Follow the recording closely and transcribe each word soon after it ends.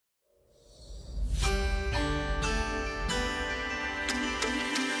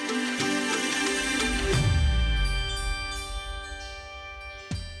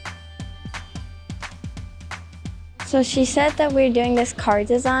So she said that we're doing this car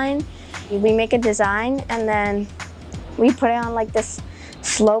design. We make a design and then we put it on like this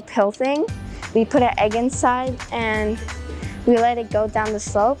slope hill thing. We put an egg inside and we let it go down the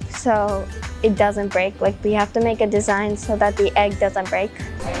slope so it doesn't break. Like we have to make a design so that the egg doesn't break.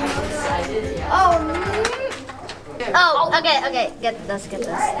 Oh, okay, get this.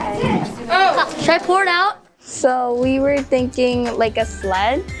 Oh. Should I pour it out? So we were thinking like a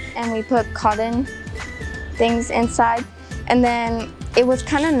sled and we put cotton things inside and then it was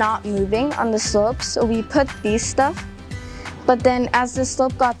kind of not moving on the slope, so we put these stuff. But then as the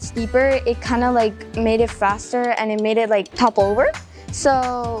slope got steeper, it kind of like made it faster and it made it like topple over.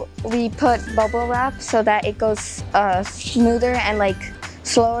 So we put bubble wrap so that it goes smoother and like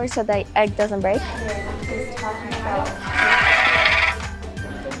slower so that egg doesn't break.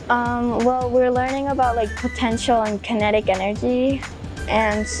 Well, we're learning about like potential and kinetic energy,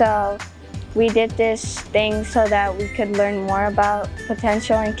 and so we did this thing so that we could learn more about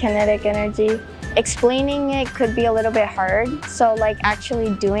potential and kinetic energy. Explaining it could be a little bit hard, so like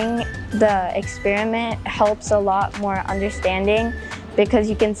actually doing the experiment helps a lot more understanding because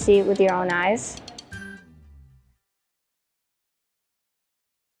you can see it with your own eyes.